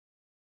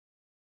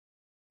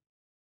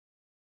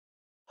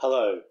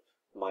Hello,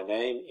 my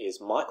name is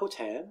Michael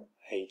Tam,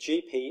 a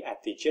GP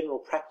at the General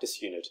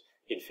Practice Unit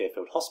in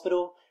Fairfield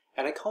Hospital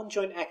and a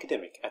conjoint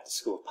academic at the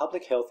School of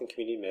Public Health and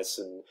Community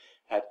Medicine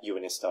at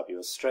UNSW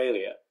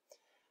Australia.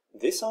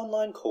 This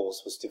online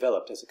course was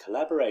developed as a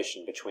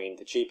collaboration between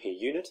the GP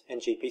Unit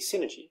and GP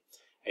Synergy,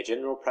 a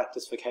general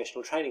practice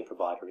vocational training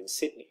provider in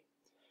Sydney.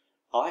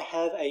 I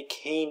have a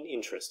keen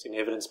interest in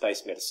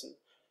evidence-based medicine,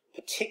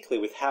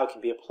 particularly with how it can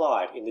be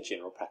applied in the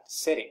general practice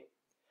setting.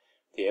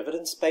 The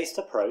evidence-based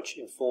approach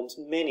informs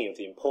many of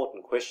the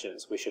important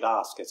questions we should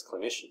ask as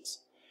clinicians.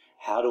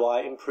 How do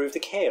I improve the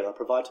care I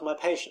provide to my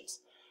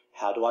patients?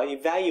 How do I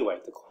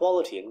evaluate the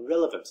quality and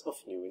relevance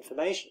of new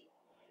information?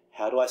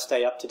 How do I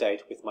stay up to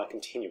date with my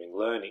continuing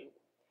learning?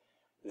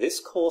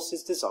 This course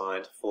is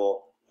designed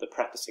for the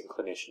practicing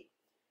clinician.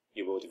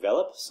 You will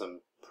develop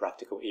some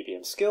practical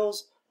EBM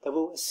skills that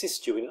will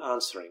assist you in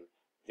answering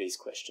these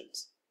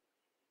questions.